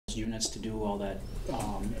units to do all that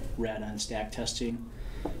rad on stack testing.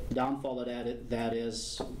 The downfall of that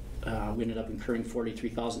is we ended up incurring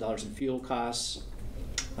 $43,000 in fuel costs.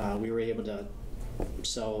 We were able to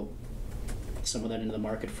sell some of that into the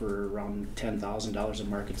market for around $10,000 in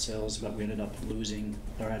market sales, but we ended up losing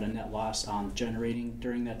or had a net loss on generating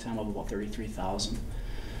during that time of about $33,000.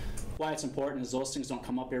 Why it's important is those things don't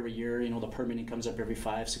come up every year. The permitting comes up every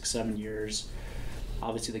 5, 6, 7 years.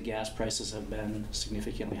 Obviously, the gas prices have been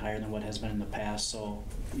significantly higher than what has been in the past, so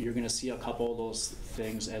you're going to see a couple of those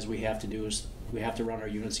things. As we have to do is we have to run our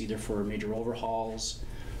units either for major overhauls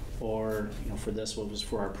or for this what was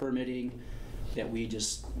for our permitting, that we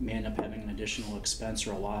just may end up having an additional expense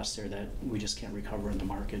or a loss there that we just can't recover in the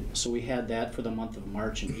market. So we had that for the month of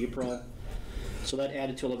March and April. So that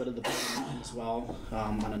added to a little bit of the bottom line as well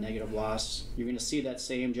on a negative loss. You're going to see that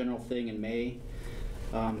same general thing in May.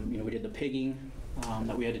 We did the pigging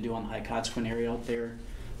that we had to do on the high consequent area out there.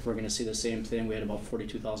 We're going to see the same thing. We had about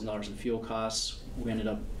 $42,000 in fuel costs. We ended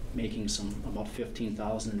up making about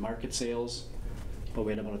 $15,000 in market sales, but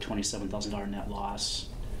we had about a $27,000 net loss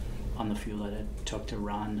on the fuel that it took to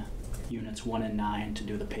run units 1 and 9 to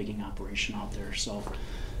do the pigging operation out there. So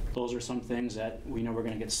those are some things that we know we're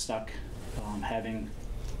going to get stuck having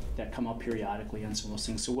that come up periodically on some of those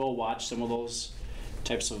things. So we'll watch some of those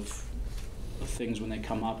types of things when they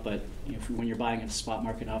come up. But when you're buying at the spot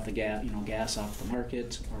market off the gas off the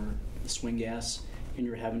market or the swing gas, and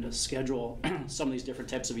you're having to schedule some of these different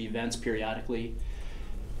types of events periodically,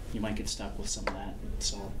 you might get stuck with some of that.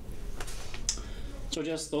 So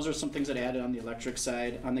just those are some things that added on the electric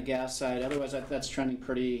side. On the gas side, otherwise that's trending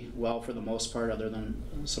pretty well for the most part, other than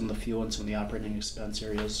some of the fuel and some of the operating expense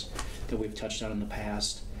areas that we've touched on in the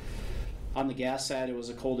past. On the gas side, it was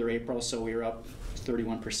a colder April, so we were up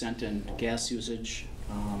 31% in gas usage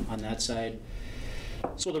on that side.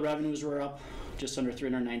 So the revenues were up just under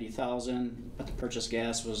 $390,000, but the purchased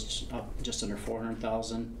gas was up just under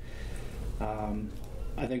 $400,000.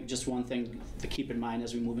 I think just one thing to keep in mind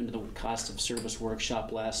as we move into the cost of service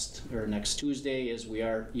workshop next Tuesday is we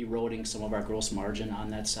are eroding some of our gross margin on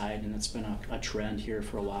that side, and it's been a trend here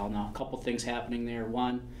for a while now. A couple things happening there.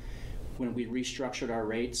 One, when we restructured our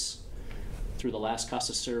rates through the last cost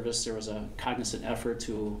of service, there was a cognizant effort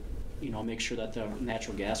to make sure that the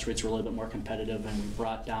natural gas rates were a little bit more competitive, and we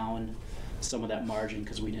brought down some of that margin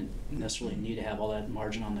because we didn't necessarily need to have all that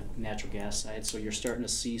margin on the natural gas side. So you're starting to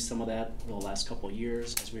see some of that over the last couple of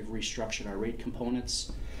years as we've restructured our rate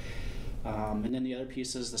components. And then the other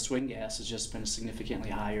piece is the swing gas has just been significantly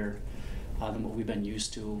higher than what we've been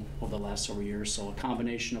used to over the last several years. So a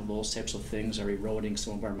combination of those types of things are eroding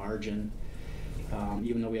some of our margin.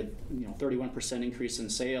 Even though we had 31% increase in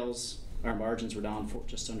sales, our margins were down for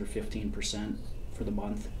just under 15% for the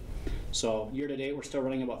month. So year to date, we're still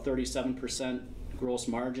running about 37% gross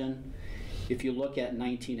margin. If you look at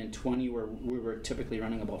 19 and 20, we were typically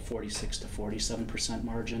running about 46 to 47%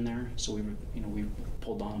 margin there. So we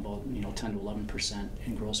pulled down about 10 to 11%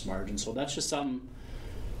 in gross margin. So that's just something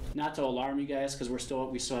not to alarm you guys, because we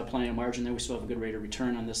still have plenty of margin there. We still have a good rate of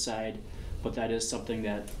return on this side, but that is something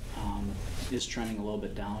that is trending a little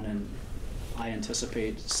bit down, and I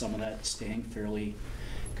anticipate some of that staying fairly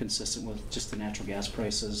consistent with just the natural gas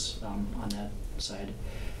prices on that side.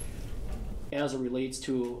 As it relates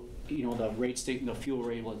to the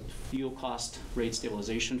fuel cost rate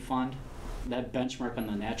stabilization fund, that benchmark on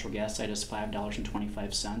the natural gas side is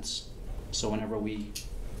 $5.25. So whenever we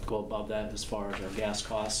go above that as far as our gas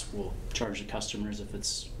costs, we'll charge the customers. If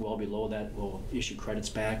it's well below that, we'll issue credits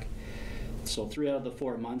back. So 3 out of the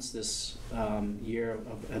 4 months this year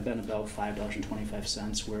have been about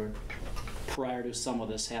 $5.25, where prior to some of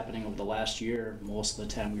this happening over the last year, most of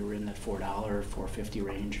the time we were in that $4 or $4.50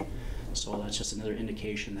 range. So that's just another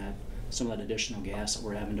indication that some of that additional gas that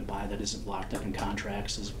we're having to buy that isn't locked up in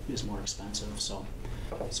contracts is more expensive. So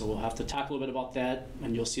we'll have to talk a little bit about that,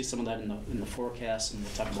 and you'll see some of that in the forecast, and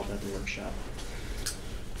we'll talk about that at the workshop.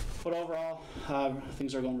 But overall,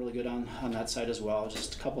 things are going really good on that side as well.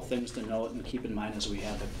 Just a couple things to note and keep in mind as we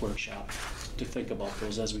have the workshop to think about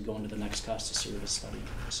those as we go into the next cost of service study.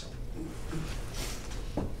 So,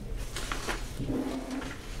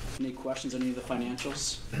 any questions on any of the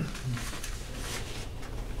financials?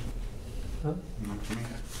 Okay,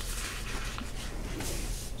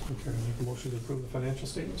 make a motion to approve the financial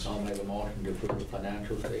statements. I'll make a motion to approve the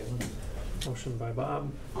financial statements. Motion by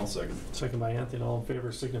Bob. I'll second. Second by Anthony. All in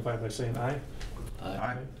favor signify by saying aye.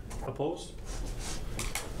 Aye. Opposed?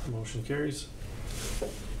 Motion carries.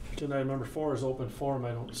 Agenda item number 4 is open forum.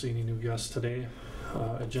 I don't see any new guests today.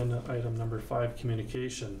 Agenda item number 5,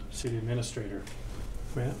 communication. City Administrator.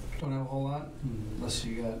 Matt? Don't have a whole lot, unless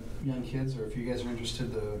you got young kids, or if you guys are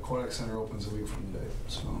interested, the Kodak Center opens a week from today,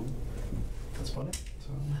 so that's about it. So,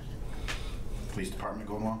 Police department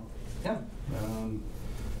going well? yeah,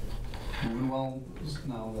 moving well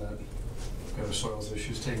now that we've got our soils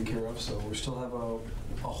issues taken care of, so we still have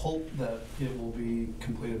a hope that it will be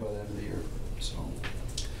completed by the end of the year. So,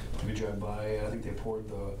 we drive by, I think they poured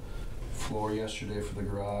the floor yesterday for the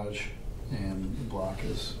garage, and the block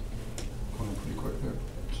is going pretty quick there.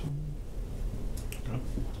 So.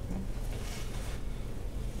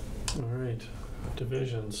 All right,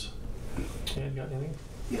 divisions. Ken, got anything?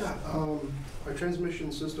 Yeah, our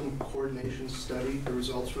transmission system coordination study, the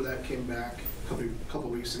results for that came back a couple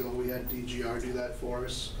weeks ago. We had DGR do that for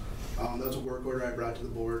us. That was a work order I brought to the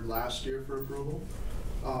board last year for approval.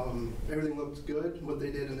 Everything looked good. What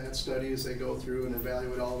they did in that study is they go through and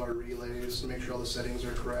evaluate all of our relays to make sure all the settings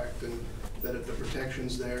are correct, and that if the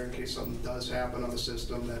protection's there in case something does happen on the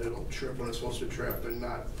system, that it'll trip when it's supposed to trip and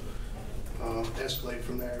not escalate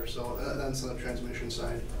from there. So that's on the transmission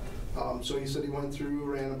side. So he said he went through,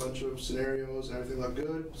 ran a bunch of scenarios, and everything looked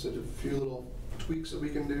good. Said a few little tweaks that we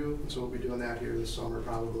can do, and so we'll be doing that here this summer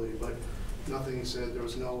probably, but nothing, he said, there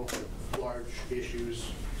was no large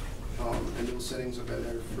issues. And those settings have been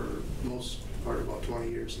there for most part about 20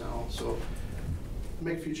 years now. So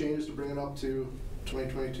make a few changes to bring it up to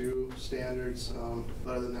 2022 standards.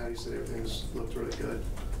 Other than that, he said everything's looked really good.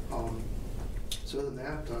 So other than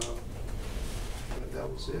that, that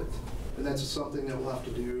was it. And that's something that we'll have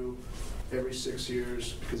to do every 6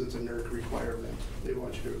 years because it's a NERC requirement. They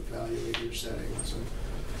want you to evaluate your settings. And,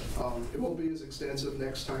 it won't be as extensive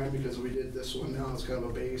next time because we did this one now. It's kind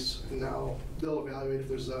of a base. And now they'll evaluate if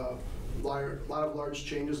there's a lot of large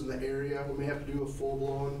changes in the area. We may have to do a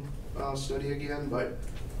full-blown study again, but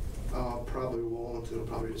probably won't. It'll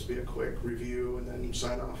probably just be a quick review and then you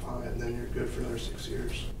sign off on it, and then you're good for another 6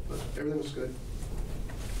 years. But everything was good.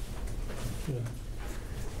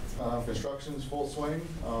 Yeah. Construction's full swing.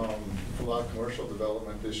 A lot of commercial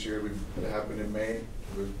development this year. It happened in May.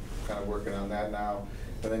 We're kind of working on that now.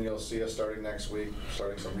 And then you'll see us starting next week,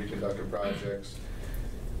 starting some reconductor projects,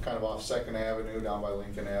 kind of off 2nd Avenue, down by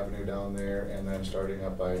Lincoln Avenue down there, and then starting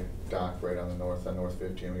up by Dock right on the north, on North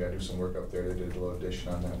 15. We got to do some work up there. They did a little addition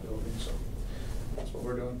on that building, so that's what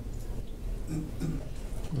we're doing.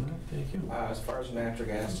 All right, thank you. As far as natural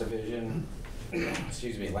gas division,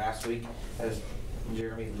 excuse me, last week, as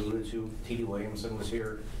Jeremy alluded to, T.D. Williamson was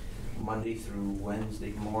here Monday through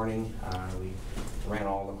Wednesday morning. We ran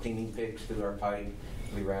all the cleaning pigs through our pipe.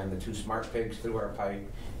 We ran the 2 smart pigs through our pipe,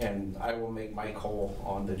 and I will make Mike whole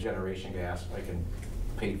on the generation gas. I can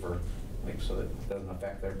pay for, like, so that it doesn't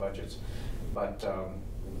affect their budgets. But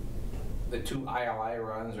the 2 ILI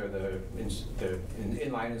runs, or the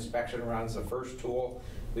inline inspection runs, the first tool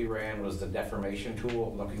we ran was the deformation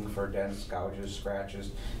tool, looking for dents, gouges,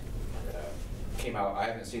 scratches. Came out, I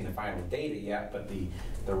haven't seen the final data yet, but the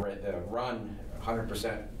run,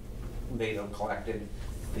 100% data collected.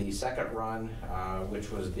 The second run, which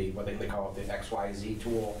was what they call it, the XYZ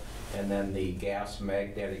tool, and then the gas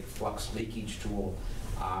magnetic flux leakage tool,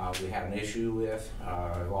 we had an issue with.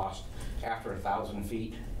 Lost, after 1,000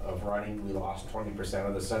 feet of running, we lost 20%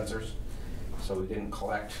 of the sensors. So we didn't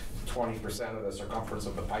collect 20% of the circumference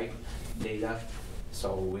of the pipe data.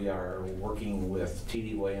 So we are working with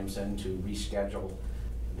T.D. Williamson to reschedule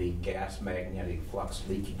the gas magnetic flux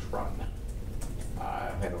leakage run.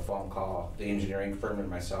 I had a phone call, the engineering firm and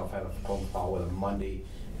myself had a phone call with them Monday.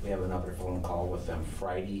 We have another phone call with them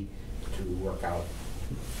Friday to work out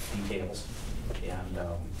details. And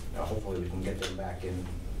hopefully we can get them back in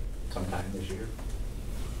sometime this year.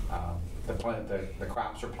 The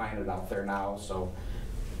crops are planted out there now, so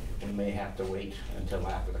we may have to wait until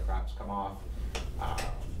after the crops come off.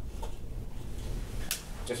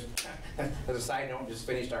 Just as a side note, just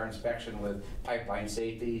finished our inspection with pipeline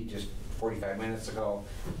safety just 45 minutes ago.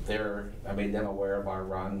 I made them aware of our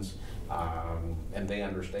runs, and they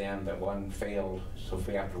understand that one failed, so if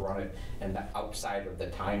we have to run it and outside of the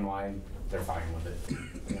timeline, they're fine with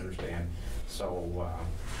it. They understand. So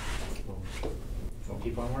we'll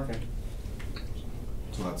keep on working.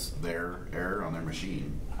 So that's their error on their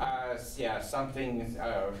machine? Yeah, something,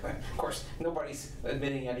 of course, nobody's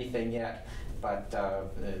admitting anything yet, but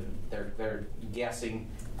they're guessing.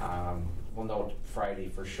 We'll know Friday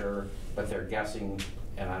for sure, but they're guessing,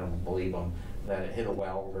 and I don't believe them, that it hit a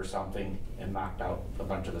weld or something and knocked out a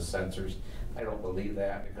bunch of the sensors. I don't believe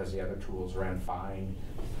that because the other tools ran fine.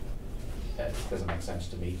 That doesn't make sense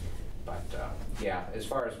to me. But yeah, as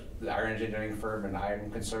far as our engineering firm and I am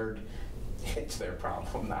concerned, it's their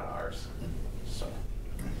problem, not ours. So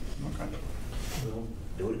Okay. we'll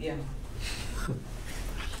do it again.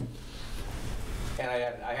 And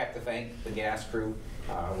I have to thank the gas crew.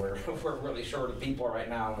 We're really short of people right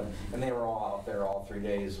now, and they were all out there all 3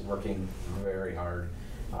 days working very hard.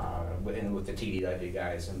 And with the TDW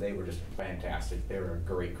guys, and they were just fantastic. They were a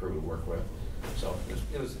great crew to work with. So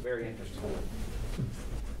it was very interesting.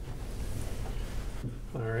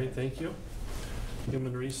 All right, thank you.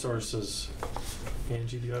 Human Resources.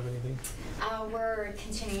 Angie, do you have anything? We're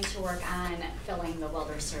continuing to work on filling the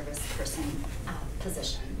welder service person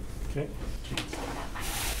position. Okay. Trying to get that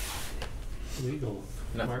finalized. Legal.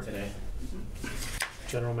 Nothing Mark? today.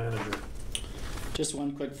 General Manager. Just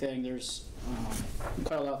one quick thing, there's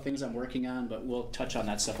quite a lot of things I'm working on, but we'll touch on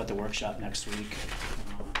that stuff at the workshop next week.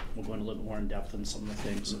 We'll go into a little bit more in depth on some of the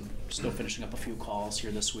things, and still finishing up a few calls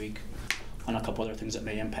here this week on a couple other things that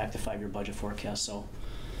may impact the 5-year budget forecast. So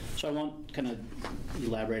I won't kind of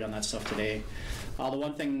elaborate on that stuff today. The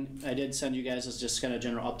one thing I did send you guys is just kind of a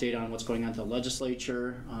general update on what's going on to the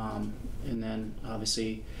legislature, and then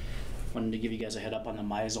obviously wanted to give you guys a head up on the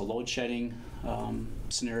MISO load shedding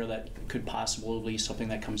scenario that could possibly be something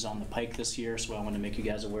that comes down the pike this year, so I want to make you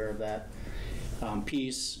guys aware of that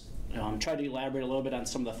piece. Try to elaborate a little bit on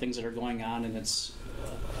some of the things that are going on, and it's,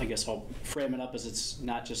 I guess I'll frame it up as it's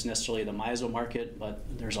not just necessarily the MISO market, but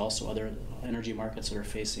there's also other energy markets that are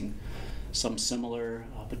facing some similar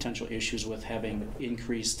potential issues with having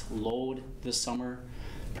increased load this summer,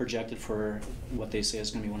 projected for what they say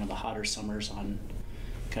is going to be one of the hotter summers on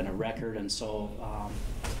kind of record. And so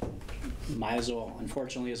MISO,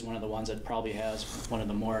 unfortunately, is one of the ones that probably has one of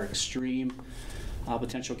the more extreme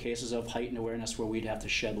potential cases of heightened awareness where we'd have to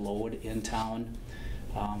shed load in town.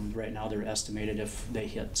 Right now they're estimated if they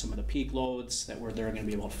hit some of the peak loads that they're going to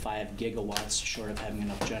be about 5 gigawatts short of having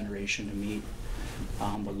enough generation to meet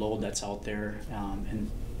the load that's out there. And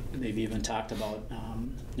they've even talked about,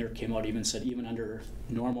 there came out even said even under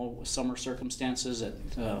normal summer circumstances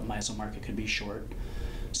that MISO market could be short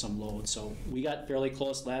some load. So we got fairly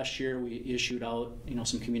close last year. We issued out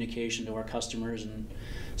some communication to our customers and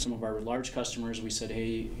some of our large customers. We said,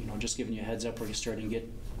 hey, just giving you a heads up, we're starting to get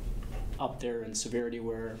up there in severity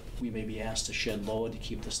where we may be asked to shed load to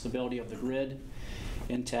keep the stability of the grid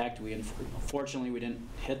intact. Unfortunately, we didn't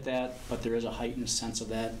hit that, but there is a heightened sense of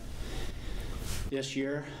that this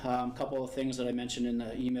year. A couple of things that I mentioned in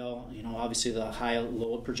the email, obviously the high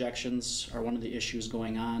load projections are one of the issues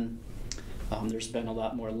going on. There's been a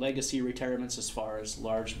lot more legacy retirements as far as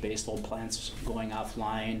large baseload plants going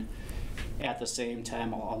offline. At the same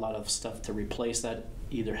time, a lot of stuff to replace that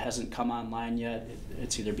either hasn't come online yet,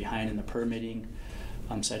 it's either behind in the permitting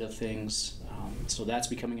side of things. So that's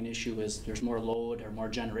becoming an issue as there's more load or more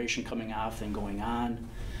generation coming off than going on.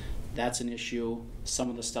 That's an issue. Some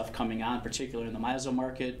of the stuff coming on, particularly in the MISO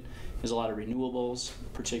market, is a lot of renewables,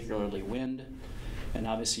 particularly wind. And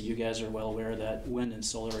obviously you guys are well aware that wind and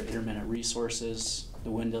solar are intermittent resources. The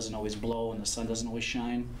wind doesn't always blow and the sun doesn't always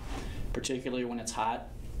shine, particularly when it's hot.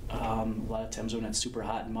 A lot of times when it's super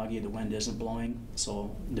hot and muggy, the wind isn't blowing,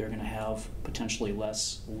 so they're going to have potentially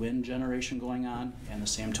less wind generation going on, and the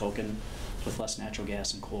same token with less natural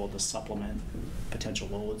gas and coal to supplement potential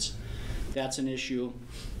loads. That's an issue.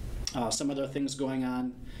 Some other things going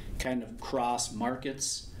on kind of cross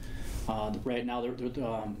markets. Right now,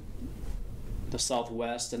 the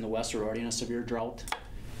Southwest and the West are already in a severe drought,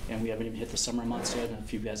 and we haven't even hit the summer months yet. And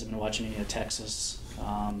if you guys have been watching any of Texas,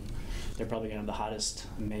 they're probably going to have the hottest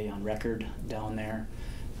May on record down there.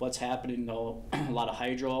 What's happening though, a lot of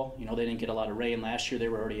hydro, they didn't get a lot of rain last year. They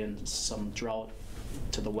were already in some drought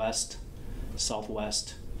to the west,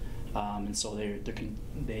 southwest. And so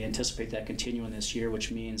they anticipate that continuing this year,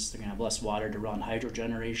 which means they're going to have less water to run hydro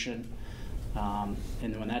generation. And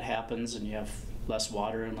when that happens and you have less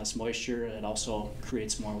water and less moisture, it also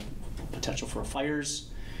creates more potential for fires,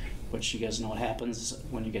 which you guys know what happens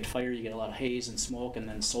when you get fire. You get a lot of haze and smoke, and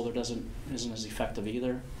then solar isn't as effective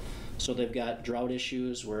either. So they've got drought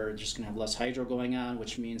issues where they're just going to have less hydro going on,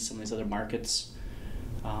 which means some of these other markets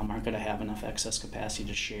aren't going to have enough excess capacity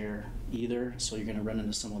to share either. So you're going to run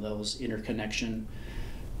into some of those interconnection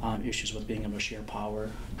issues with being able to share power.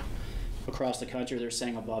 Across the country, they're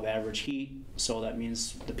saying above average heat, so that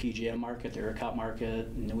means the PJM market, the ERCOT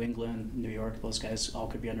market, New England, New York, those guys all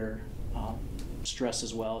could be under stress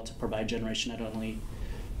as well to provide generation, not only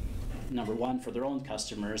number one for their own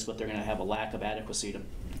customers, but they're going to have a lack of adequacy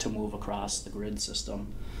to move across the grid system.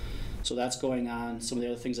 So that's going on. Some of the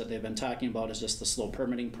other things that they've been talking about is just the slow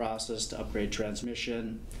permitting process to upgrade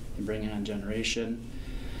transmission and bring on generation.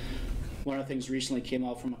 One of the things recently came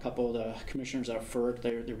out from a couple of the commissioners at FERC,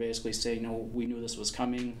 they're basically saying, we knew this was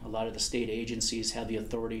coming. A lot of the state agencies have the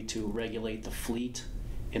authority to regulate the fleet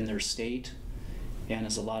in their state. And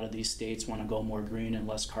as a lot of these states want to go more green and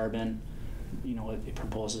less carbon, it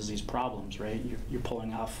proposes these problems, right? You're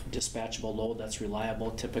pulling off dispatchable load that's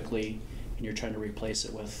reliable typically, and you're trying to replace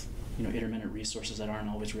it with, intermittent resources that aren't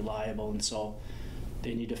always reliable, and so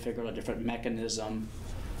they need to figure out a different mechanism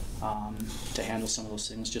to handle some of those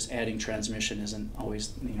things. Just adding transmission isn't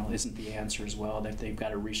always, isn't the answer as well. That they've got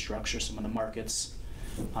to restructure some of the markets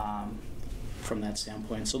from that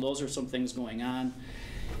standpoint. So those are some things going on.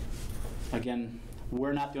 Again,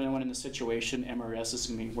 we're not the only one in the situation. MRS is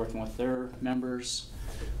going to be working with their members.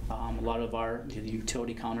 A lot of the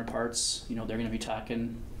utility counterparts, they're going to be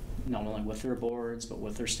talking not only with their boards, but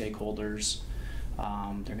with their stakeholders.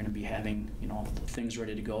 They're going to be having, things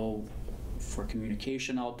ready to go for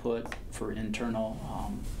communication output, for internal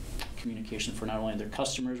communication for not only their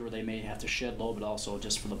customers where they may have to shed load, but also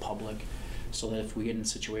just for the public, so that if we get in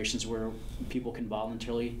situations where people can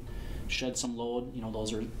voluntarily shed some load,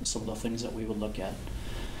 those are some of the things that we would look at.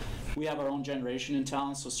 We have our own generation in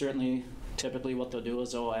town, so certainly, typically what they'll do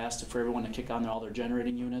is they'll ask for everyone to kick on all their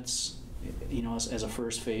generating units, as a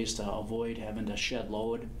first phase to avoid having to shed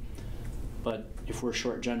load. But if we're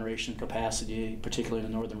short generation capacity, particularly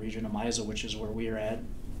in the northern region of MISO, which is where we are at,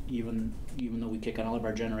 even though we kick on all of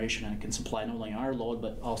our generation and it can supply not only our load,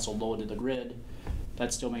 but also load to the grid,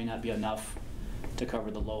 that still may not be enough to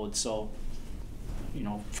cover the load. So,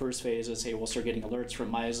 first phase is, hey, we'll start getting alerts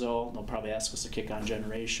from MISO. They'll probably ask us to kick on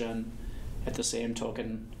generation. At the same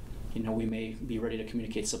token, we may be ready to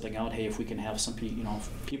communicate something out. Hey, if we can have some,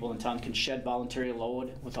 people in town can shed voluntary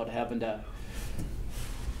load without having to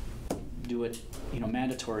do it,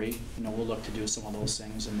 mandatory. We'll look to do some of those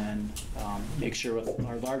things, and then make sure with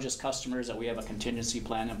our largest customers that we have a contingency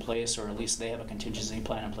plan in place, or at least they have a contingency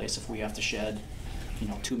plan in place if we have to shed,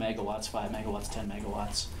 2 megawatts, 5 megawatts, 10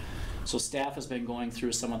 megawatts. So staff has been going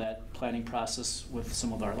through some of that planning process with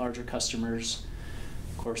some of our larger customers.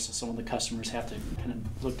 Of course, some of the customers have to kind of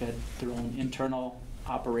look at their own internal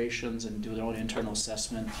operations and do their own internal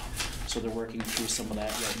assessment. So they're working through some of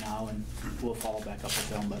that right now, and we'll follow back up with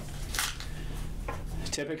them. But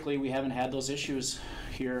typically, we haven't had those issues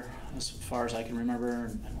here as far as I can remember.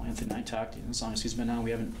 And Anthony and I talked, as long as he's been on, we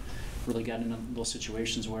haven't really gotten into those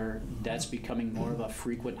situations where that's becoming more of a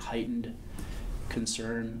frequent, heightened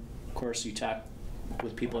concern. Of course, you talk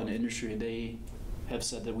with people in the industry, they have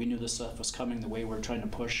said that we knew this stuff was coming, the way we're trying to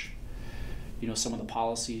push, some of the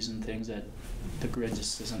policies and things, that the grid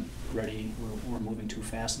just isn't ready. We're moving too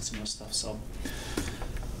fast and some of this stuff.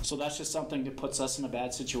 So that's just something that puts us in a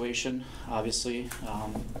bad situation, obviously,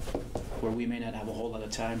 where we may not have a whole lot of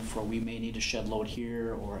time before we may need to shed load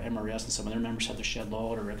here, or MRS and some of their members have to shed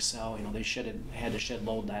load, or Excel, they had to shed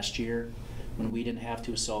load last year when we didn't have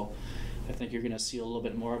to. So I think you're going to see a little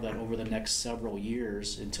bit more of that over the next several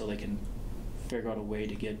years until they can figure out a way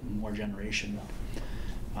to get more generation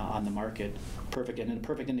on the market. Perfect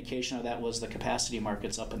indication of that was the capacity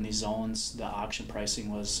markets up in these zones. The auction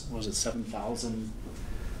pricing was it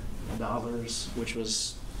 $7,000, which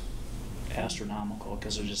was astronomical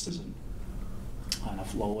because there just isn't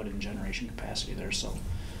enough load and generation capacity there. So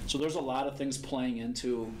there's a lot of things playing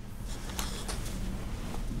into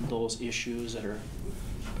those issues that are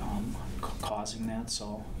causing that.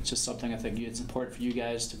 So it's just something I think it's important for you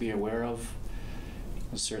guys to be aware of.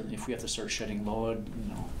 And certainly, if we have to start shedding load,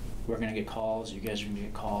 we're going to get calls. You guys are going to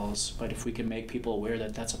get calls. But if we can make people aware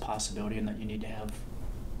that that's a possibility and that you need to have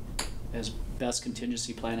as best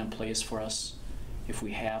contingency plan in place for us, if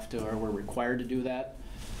we have to or we're required to do that,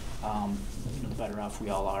 the better off we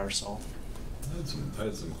all are. So I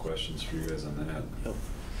had some questions for you guys on that. Yep.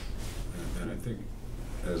 And I think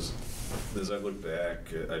as I look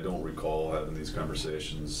back, I don't recall having these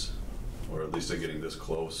conversations, or at least getting this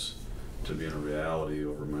close to being a reality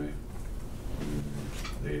over my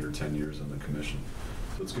 8 or 10 years on the commission.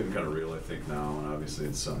 So it's getting kind of real, I think, now, and obviously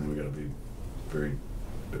it's something we got to be very,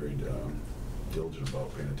 very diligent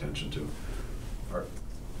about paying attention to.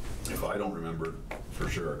 If I don't remember, for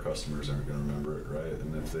sure our customers aren't going to remember it, right?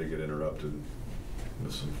 And if they get interrupted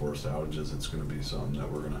with some forced outages, it's going to be something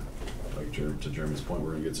that we're going to, like to Jeremy's point,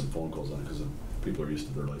 we're going to get some phone calls on it because people are used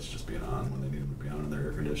to their lights just being on when they need them to be on and their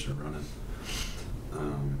air conditioner running.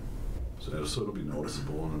 So it'll be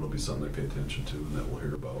noticeable, and it'll be something they pay attention to and that we'll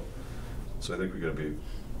hear about. So I think we got to be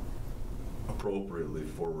appropriately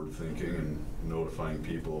forward thinking and notifying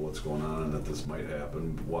people what's going on and that this might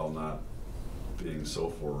happen, while not being so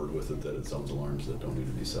forward with it that it sounds alarms that don't need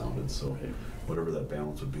to be sounded. So whatever that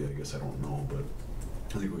balance would be, I guess I don't know, but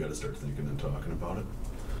I think we got to start thinking and talking about it.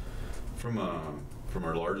 From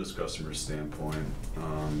our largest customer's standpoint,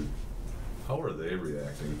 how are they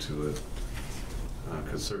reacting to it?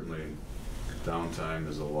 Because certainly downtime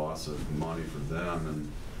is a loss of money for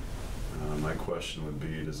them, My question would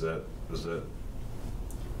be, does that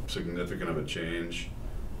significant of a change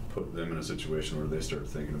put them in a situation where they start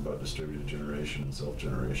thinking about distributed generation and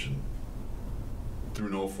self-generation through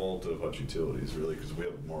no fault of Hutch Utilities, really, because we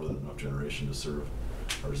have more than enough generation to serve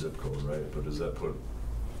our zip code, right? But does that put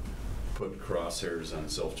crosshairs on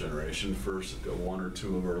self-generation for one or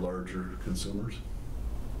two of our larger consumers?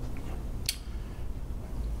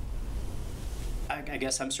 I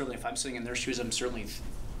guess if I'm sitting in their shoes,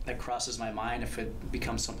 that crosses my mind if it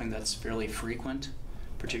becomes something that's fairly frequent,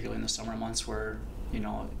 particularly in the summer months where,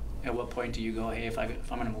 at what point do you go, hey, if I'm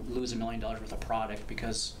going to lose $1 million worth of product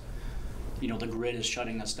because, the grid is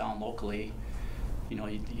shutting us down locally,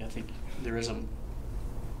 I think there is a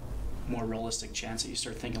more realistic chance that you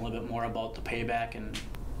start thinking a little bit more about the payback and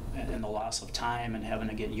the loss of time and having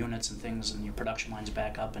to get units and things and your production lines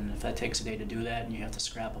back up. And if that takes a day to do that and you have to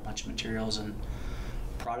scrap a bunch of materials and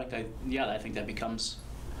product, I think that becomes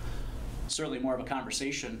certainly more of a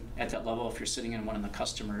conversation at that level if you're sitting in one of the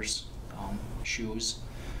customers' shoes.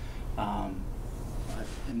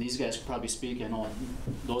 And these guys could probably speak. I know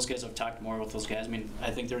those guys, I've talked more with those guys. I mean,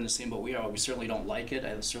 I think they're in the same boat we are. We certainly don't like it.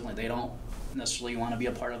 They don't necessarily want to be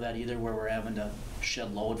a part of that either, where we're having to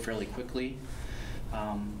shed load fairly quickly.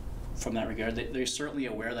 From that regard, they're certainly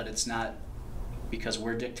aware that it's not because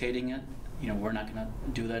we're dictating it. We're not going to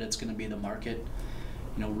do that. It's going to be the market,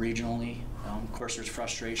 regionally. Of course, there's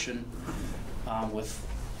frustration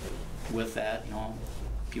with that.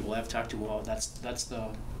 People I've talked to, well, that's the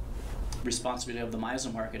responsibility of the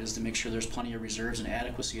MISO market, is to make sure there's plenty of reserves and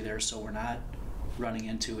adequacy there, so we're not running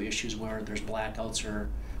into issues where there's blackouts or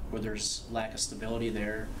where there's lack of stability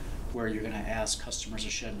there, where you're going to ask customers to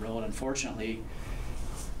shed load. Unfortunately,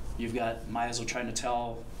 you've got MISO trying to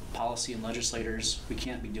tell policy and legislators we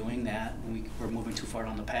can't be doing that, and we're moving too far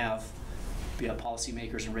down the path. But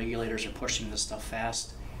policymakers and regulators are pushing this stuff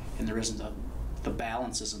fast, and there isn't the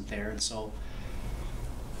balance isn't there. And so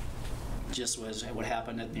just was what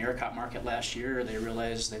happened at the ERCOT market last year. They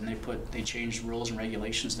realized, and they changed rules and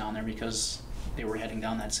regulations down there because they were heading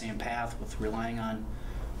down that same path with relying on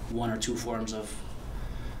one or two forms of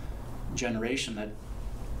generation that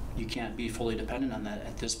you can't be fully dependent on that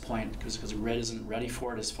at this point because the grid isn't ready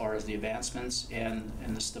for it as far as the advancements, and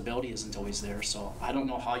the stability isn't always there. So I don't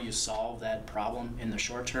know how you solve that problem in the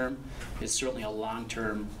short term. It's certainly a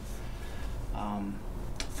long-term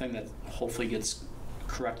thing that hopefully gets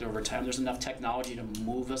corrected over time. There's enough technology to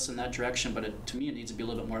move us in that direction, but to me it needs to be a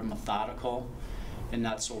little bit more methodical and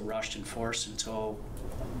not so rushed and forced until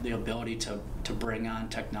the ability to bring on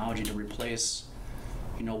technology to replace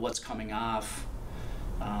what's coming off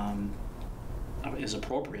is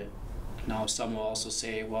appropriate. Now, some will also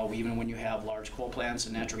say, well, even when you have large coal plants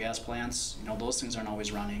and natural gas plants, those things aren't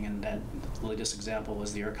always running. And that the latest example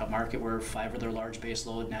was the ERCOT market, where 5 of their large base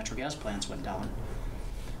load natural gas plants went down.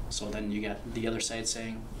 So then you got the other side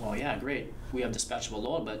saying, well, yeah, great, we have dispatchable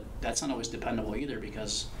load, but that's not always dependable either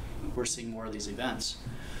because we're seeing more of these events.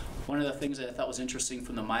 One of the things that I thought was interesting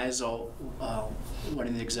from the MISO, one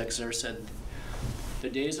of the execs there said, the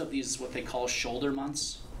days of these, what they call shoulder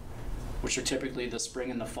months, which are typically the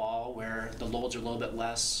spring and the fall, where the loads are a little bit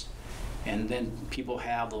less, and then people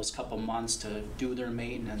have those couple months to do their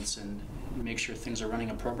maintenance and make sure things are running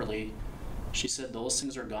appropriately. She said those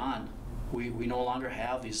things are gone. We no longer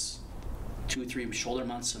have these 2-3 shoulder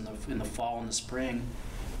months in the fall and the spring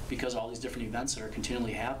because of all these different events that are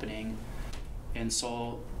continually happening. And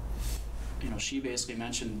so, she basically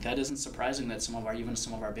mentioned that isn't surprising that even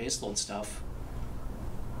some of our baseload stuff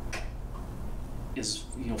is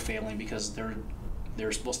failing because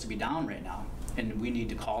they're supposed to be down right now, and we need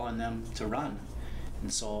to call on them to run.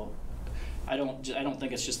 And so I don't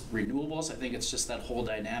think it's just renewables. I think it's just that whole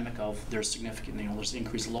dynamic of there's significant, there's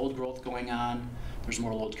increased load growth going on. There's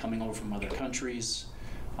more load coming over from other countries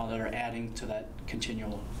that are adding to that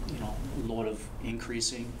continual, load of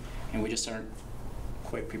increasing, and we just aren't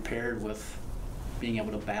quite prepared with being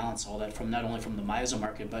able to balance all that from not only from the MISO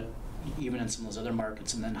market, but even in some of those other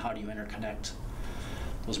markets. And then how do you interconnect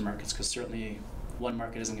those markets? Because certainly one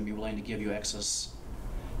market isn't going to be willing to give you excess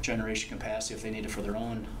generation capacity if they need it for their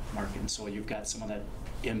own market, and so you've got some of that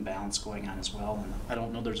imbalance going on as well. And I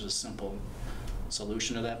don't know there's a simple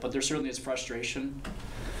solution to that, but there certainly is frustration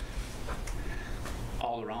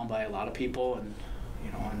all around by a lot of people, and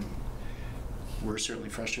and we're certainly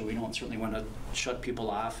frustrated. We don't certainly want to shut people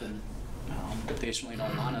off, and they certainly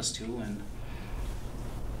don't want us to. And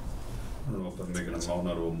I don't know if I'm making a mountain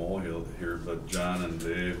out of a molehill here, but John and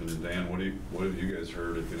Dave and Dan, what have you guys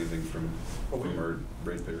heard, if anything, from our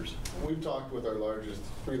ratepayers? We've talked with our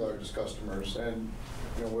 3 largest customers, and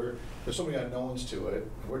there's so many unknowns to it.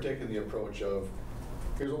 We're taking the approach of,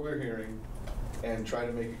 here's what we're hearing, and try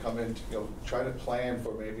to make it come in, try to plan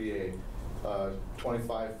for maybe a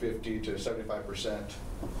 25, 50 to 75%,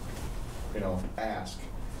 ask.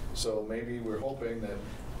 So maybe we're hoping that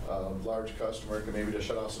a large customer can maybe just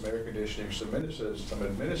shut off some air conditioning, some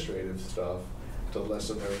administrative stuff to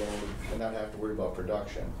lessen their load and not have to worry about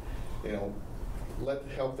production.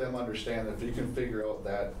 Help them understand that if you can figure out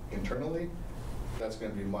that internally, that's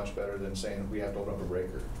going to be much better than saying we have to open up a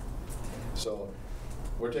breaker. So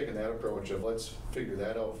we're taking that approach of let's figure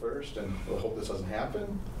that out first, and we'll hope this doesn't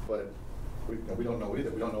happen, but we don't know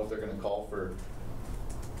either. We don't know if they're going to call for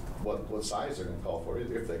what size they're going to call for,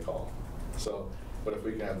 if they call. So, but if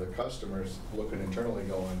we can have the customers looking internally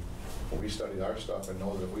going, well, we studied our stuff and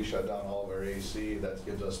know that if we shut down all of our AC, that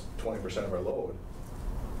gives us 20% of our load,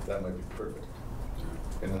 that might be perfect.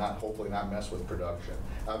 And hopefully not mess with production.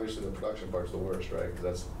 Obviously, the production part's the worst, right?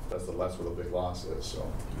 Because that's the less where the big loss is.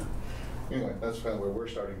 So, anyway, that's kind of where we're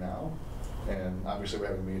starting now. And obviously, we're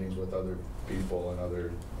having meetings with other people and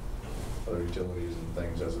other utilities and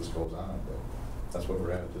things as this goes on. But that's where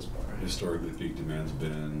we're at this point. Historically, peak demand's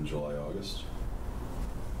been July, August.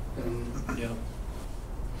 Yeah.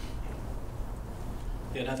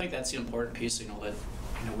 Yeah, and I think that's the important piece. That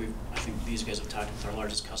I think these guys have talked with our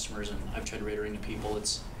largest customers, and I've tried reiterating to people,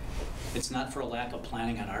 it's not for a lack of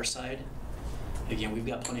planning on our side. Again, we've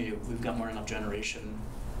got more than enough generation.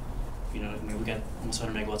 We've got almost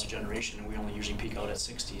 100 megawatts of generation, and we only usually peak out at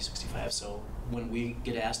 60, 65. So when we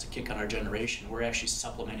get asked to kick on our generation, we're actually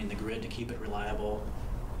supplementing the grid to keep it reliable,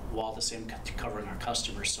 while at the same time covering our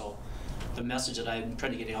customers. So the message that I'm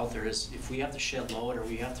trying to get out there is, if we have to shed load or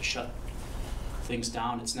we have to shut things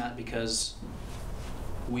down, it's not because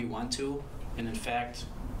we want to, and in fact,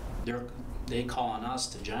 they call on us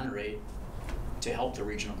to generate to help the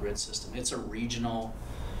regional grid system. It's a regional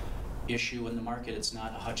issue in the market. It's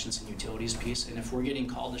not a Hutchinson Utilities piece. And if we're getting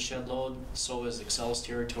called to shed load, so is Excel's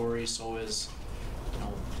territory, so is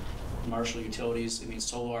Marshall Utilities.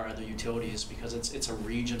 So are other utilities, because it's a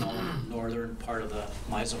regional northern part of the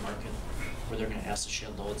MISO market where they're going to ask to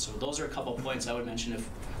shed load. So those are a couple of points I would mention. If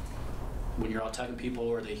when you're out talking to people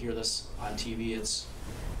or they hear this on TV, it's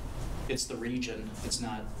the region. It's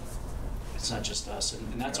not just us,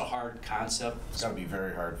 and that's a hard concept. It's got to be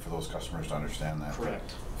very hard for those customers to understand that.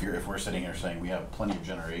 Correct. If we're sitting here saying we have plenty of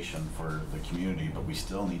generation for the community, but we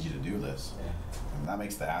still need you to do this, and that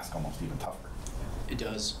makes the ask almost even tougher. It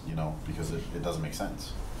does. Because it doesn't make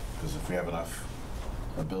sense. Because if we have enough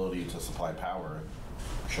ability to supply power,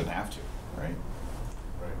 we shouldn't have to, right?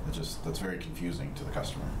 Right. That's very confusing to the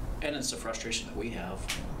customer. And it's a frustration that we have.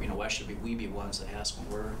 Why should we be ones that ask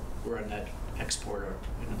when we're a net exporter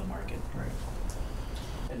into the market? Right.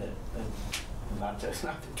 And not to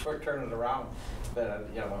turn it around, but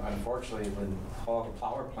unfortunately, when all the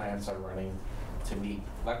power plants are running to meet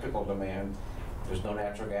electrical demand, there's no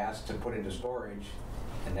natural gas to put into storage,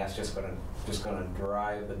 and that's just going to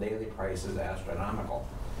drive the daily prices astronomical.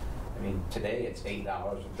 Today it's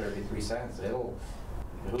 $8.33.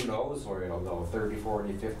 Who knows where it'll go, 30,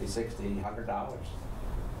 40, 50, 60, $100.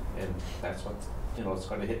 And that's what, it's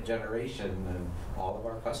going to hit generation and all of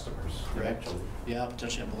our customers eventually. Yeah,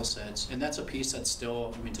 potentially on both sides. And that's a piece that's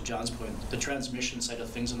still, to John's point, the transmission side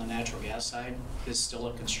of things on the natural gas side is still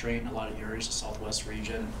a constraint in a lot of areas, the Southwest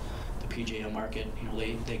region, the PJM market.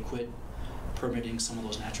 They quit permitting some of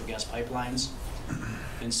those natural gas pipelines.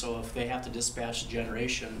 And so if they have to dispatch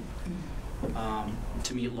generation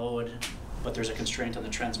to meet load, but there's a constraint on the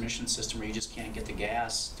transmission system where you just can't get the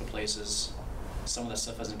gas to places, some of that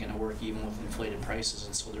stuff isn't going to work even with inflated prices.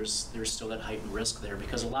 And so there's still that heightened risk there,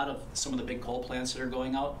 because some of the big coal plants that are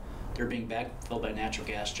going out, they're being backfilled by natural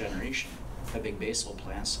gas generation, by big baseload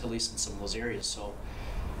plants, at least in some of those areas. So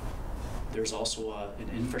there's also an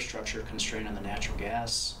infrastructure constraint on the natural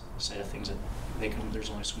gas side of things, that there's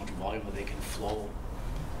only so much volume that they can flow.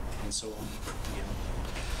 And so,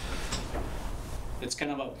 it's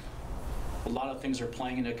kind of a lot of things are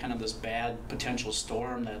playing into kind of this bad potential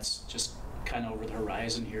storm that's just kind of over the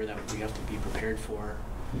horizon here that we have to be prepared for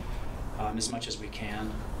as much as we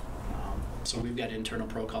can. So we've got internal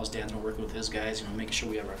protocols. Dan's been working with his guys, making sure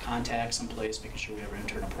we have our contacts in place, making sure we have our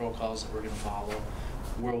internal protocols that we're going to follow.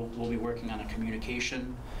 We'll be working on a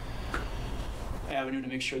communication avenue to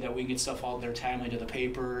make sure that we get stuff out there timely to the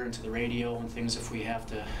paper and to the radio and things if we have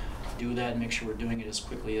to do that, and make sure we're doing it as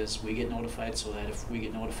quickly as we get notified, so that if we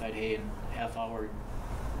get notified, hey, in a half hour,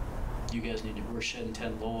 we're shedding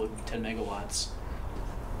 10 megawatts,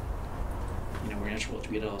 we're going to try to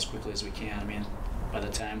get it out as quickly as we can. By the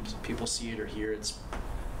time people see it or hear it, it's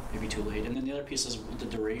maybe too late. And then the other piece is the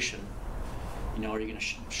duration. Are you going to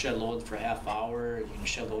shed load for a half hour? Are you going to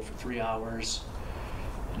shed load for 3 hours?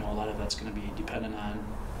 a lot of that's gonna be dependent on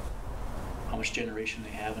how much generation they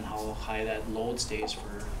have and how high that load stays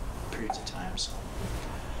for periods of time, so.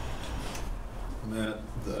 Matt,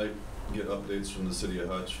 I get updates from the city of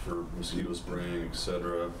Hutch for mosquito spraying, et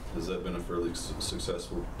cetera. Has that been a fairly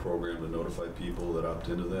successful program to notify people that opt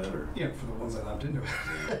into that, or? Yeah, for the ones that opt into it.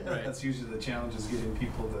 Right. That's usually the challenge, is getting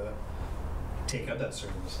people to take up that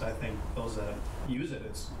service. I think those that use it,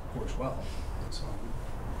 it works well. So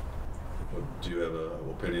Do you have an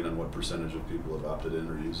opinion on what percentage of people have opted in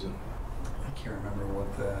or use it? I can't remember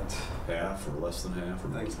what that. Half or less than half? Or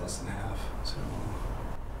I think it's less than half. So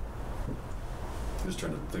Just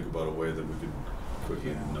trying to think about a way that we could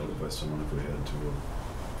quickly notify someone if we had to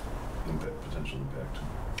potential impact.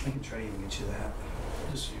 I can try to even get you that,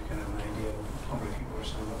 just so you can have an idea of how many people are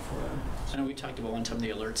signed up for that. I know we talked about one time the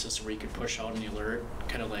alert system where you could push out an alert,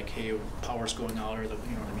 kind of like, hey, power's going out, or you know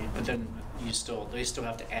what I mean? But then they still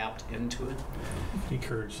have to opt into it.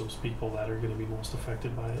 Encourage those people that are gonna be most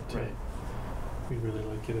affected by it. Right. We really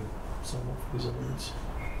like getting some of these alerts.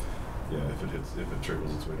 Yeah, if it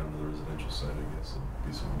trickles its way down to the residential side, I guess it'd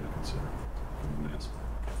be something to consider from a mass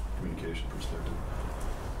communication perspective.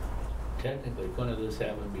 Technically, couldn't this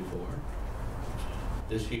happen before?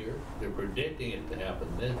 This year? They're predicting it to happen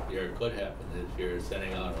this year, it could happen this year,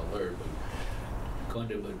 sending out an alert, but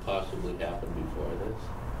couldn't it have possibly happened before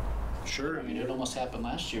this? Sure, I mean, it almost happened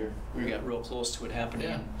last year. We got real close to it happening.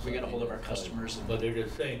 Yeah. We got a hold of our customers. But they're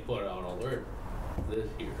just saying put out an alert this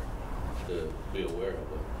year to be aware of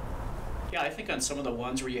it. Yeah, I think on some of the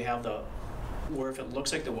ones where you have where if it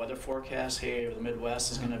looks like the weather forecast, hey, the Midwest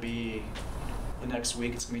is gonna be, the next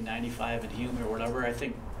week it's gonna be 95 and humid or whatever, I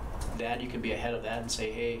think that you can be ahead of that and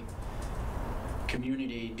say, hey,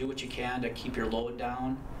 community, do what you can to keep your load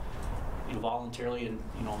down, voluntarily, and,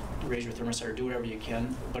 raise your thermostat or do whatever you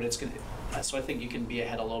can, but it's gonna, so I think you can be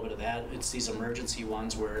ahead a little bit of that. It's these emergency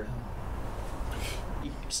ones where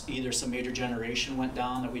either some major generation went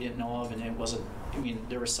down that we didn't know of, and it wasn't,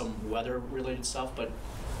 there was some weather related stuff, but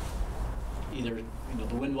either,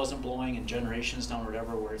 the wind wasn't blowing and generation's down or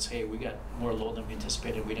whatever, where it's, hey, we got more load than we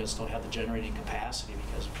anticipated, we just don't have the generating capacity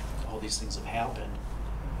because all these things have happened,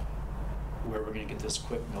 where we're gonna get this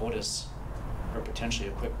quick notice, or potentially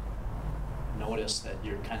a quick notice that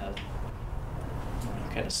you're kind of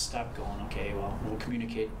stuck going, okay, well, we'll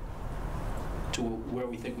communicate to where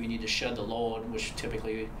we think we need to shed the load, which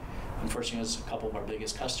typically, unfortunately, is a couple of our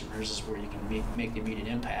biggest customers, is where you can make the immediate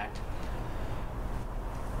impact.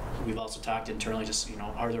 We've also talked internally, just,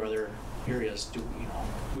 are there other areas?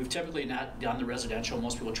 We've typically not done the residential.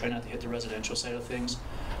 Most people try not to hit the residential side of things.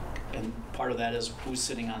 And part of that is who's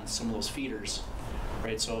sitting on some of those feeders,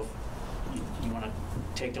 right? So if you want to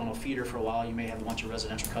take down a feeder for a while, you may have a bunch of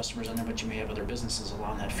residential customers on there, but you may have other businesses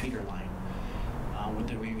along that feeder line.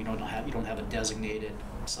 You don't have a designated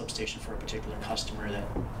substation for a particular customer that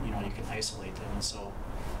you can isolate them. And so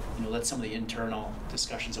that's some of the internal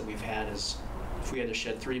discussions that we've had, is if we had to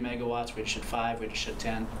shed 3 megawatts, we had to shed 5, we had to shed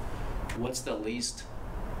 10. What's the least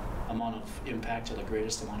amount of impact to the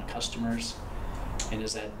greatest amount of customers? And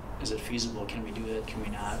is it feasible? Can we do that? Can we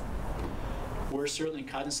not? We're certainly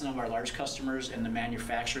cognizant of our large customers and the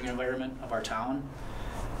manufacturing environment of our town.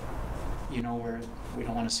 Where we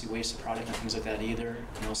don't want to see wasted product and things like that either.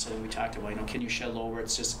 So we talked about, can you shed low where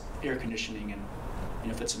it's just air conditioning,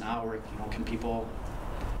 and if it's an hour,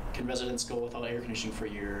 can residents go without air conditioning for a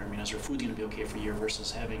year? Is their food going to be okay for a year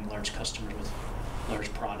versus having large customers with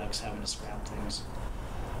large products having to scrap things?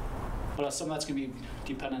 But some of that's going to be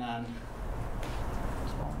dependent on,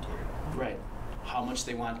 right, how much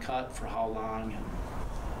they want cut for how long, and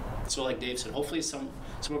so like Dave said, hopefully some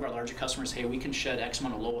of our larger customers, hey, we can shed X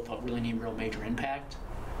amount of load without really needing real major impact,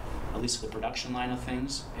 at least for the production line of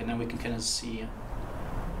things, and then we can kind of see,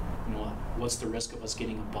 what's the risk of us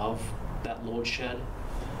getting above that load shed,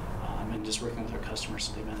 and just working with our customers,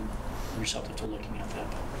 so they've been receptive to looking at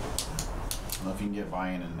that. Well, if you can get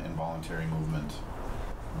buy-in and voluntary movement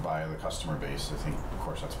by the customer base, I think, of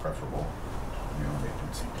course, that's preferable.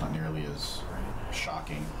 It's not nearly as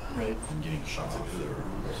shocking than getting shut off.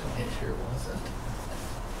 It sure wasn't.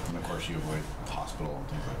 And of course, you avoid hospital and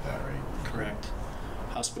things like that, right? Correct.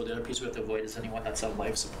 Hospital, the other piece we have to avoid is anyone that's on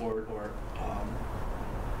life support or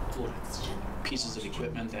pieces of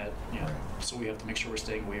equipment that, so we have to make sure we're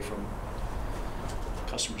staying away from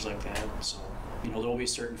customers like that. So, there will be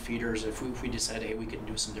certain feeders, if we decide, hey, we can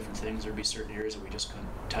do some different things, there'd be certain areas that we just couldn't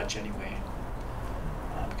touch anyway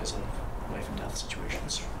because of life and death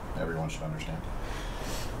situations. Everyone should understand.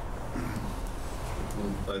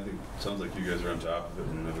 Well, I think, sounds like you guys are on top of it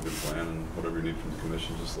and have a good plan, and whatever you need from the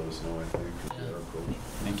commission, just let us know, I think, is our approach.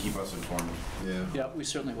 And keep us informed. Yeah. Yeah, we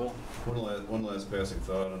certainly will. One last passing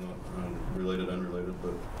thought on related, unrelated,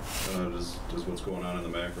 but does what's going on in the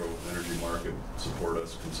macro energy market support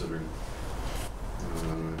us considering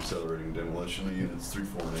accelerating demolition of units 3,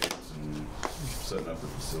 4, and 8 and setting up the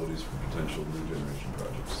facilities for potential new generation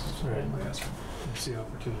projects? That's what I'm asking. That's the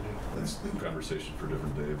opportunity. That's a conversation for a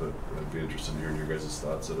different day, but I'd be interested in hearing your guys'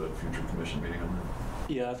 thoughts at a future commission meeting on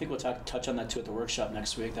that. Yeah, I think we'll touch on that too at the workshop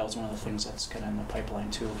next week. That was one of the things that's kind of in the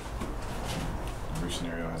pipeline too. Every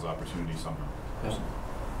scenario has opportunity somehow. Yeah.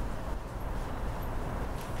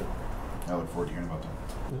 I look forward to hearing about that.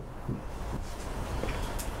 Yep.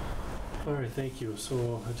 All right, thank you.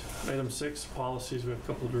 So item 6, policies, we have a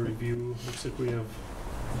couple to review. Looks like we have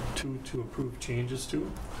 2 to approve changes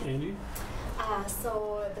to. Angie?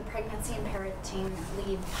 So the pregnancy and parenting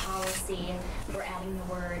leave policy, we're adding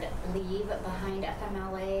the word leave behind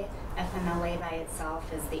FMLA. FMLA by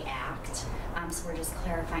itself is the act. So we're just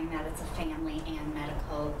clarifying that it's a Family and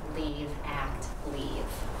Medical Leave Act leave.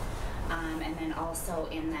 And then also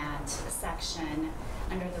in that section,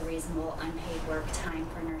 under the reasonable unpaid work time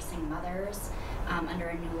for nursing mothers, under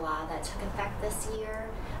a new law that took effect this year,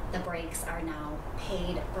 the breaks are now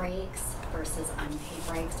paid breaks versus unpaid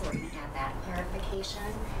breaks. So we're going to add that clarification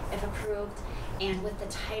if approved. And with the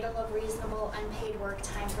title of reasonable unpaid work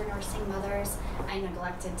time for nursing mothers, I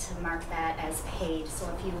neglected to mark that as paid.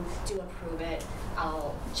 So if you do approve it,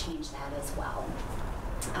 I'll change that as well.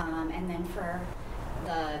 And then for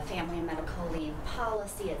the family and medical leave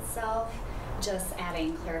policy itself, just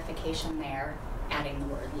adding clarification there, adding the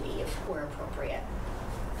word leave where appropriate.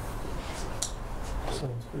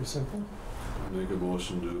 Sounds pretty simple. Make a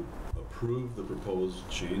motion to approve the proposed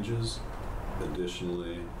changes.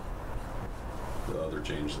 Additionally, the other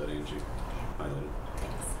change that Angie highlighted.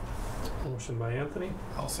 Motion by Anthony,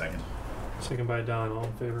 I'll second. second by Don. All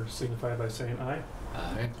in favor signify by saying aye.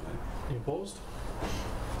 Aye. Any opposed?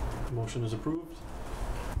 The motion is approved.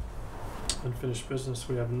 Unfinished business,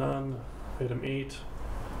 we have none. Item 8,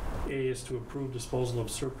 A is to approve disposal of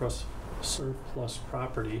surplus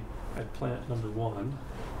property at plant number 1.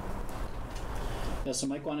 Yeah, so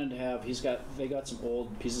Mike wanted to have, they got some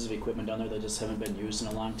old pieces of equipment down there that just haven't been used in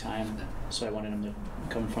a long time. So I wanted him to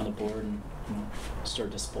come in front of the board and, start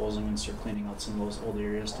disposing and start cleaning out some of those old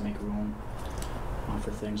areas to make room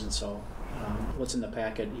for things. And so what's in the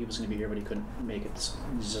packet, he was going to be here, but he couldn't make it.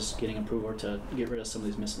 He's just getting approval to get rid of some of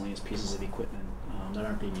these miscellaneous pieces of equipment that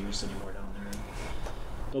aren't being used anymore down there.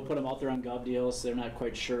 They'll put them out there on gov deals. They're not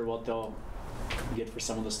quite sure what they'll get for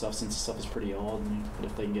some of the stuff since the stuff is pretty old, but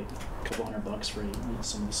if they can get a couple $100 for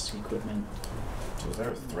some of this equipment. So is there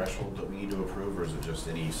a threshold that we need to approve, or is it just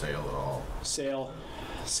any sale at all? Sale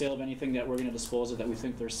of anything that we're going to dispose of that we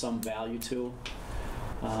think there's some value to.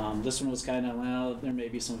 This one was kind of, well, there may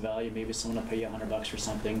be some value, maybe someone will pay you $100 for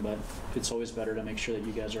something, but it's always better to make sure that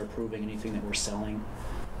you guys are approving anything that we're selling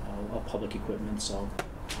of public equipment. So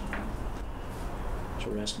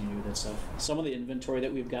we're asking you to do that stuff. Some of the inventory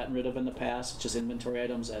that we've gotten rid of in the past, just inventory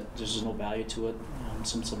items that there's just no value to it.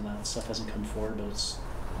 Some of that stuff hasn't come forward, but it's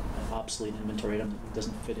an obsolete inventory item that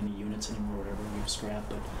doesn't fit any units anymore, or whatever, we've scrapped.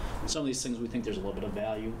 But some of these things we think there's a little bit of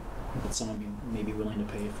value that some of you may be willing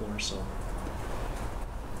to pay for. So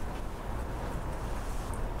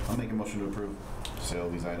I'll make a motion to approve sale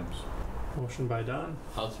of these items. Motion by Don,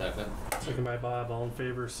 I'll second. second by Bob. All in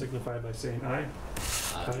favor signify by saying aye.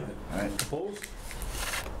 Aye. All right. Opposed?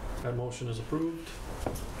 That motion is approved.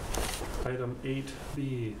 Item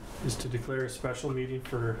 8B is to declare a special meeting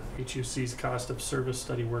for HUC's Cost of Service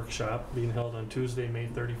Study Workshop being held on Tuesday, May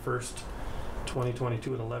 31st,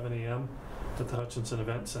 2022 at 11 a.m. at the Hutchinson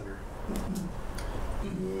Event Center.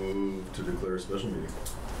 Move to declare a special meeting.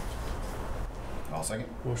 I'll second.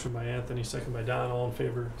 Motion by Anthony, second by Don. All in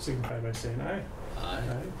favor signify by saying aye.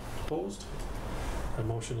 Aye. Opposed? That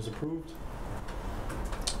motion is approved.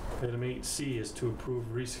 Item 8C is to approve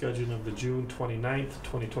rescheduling of the June 29th,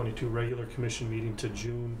 2022 regular commission meeting to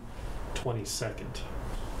June 22nd.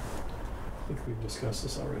 I think we've discussed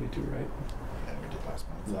this already too, right? Yeah, we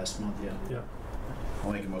did last month. yeah. Yeah.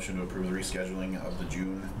 I'll make a motion to approve the rescheduling of the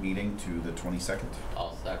June meeting to the 22nd.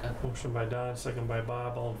 I'll second. Motion by Don, second by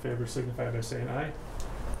Bob. All in favor signify by saying aye.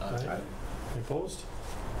 Aye. Any opposed?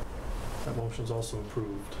 That motion is also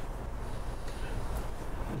approved.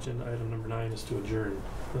 Agenda item number 9 is to adjourn.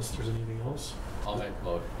 Unless there's anything else. I'll make a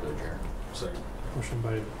motion to adjourn. Second. Motion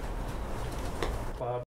by Bob.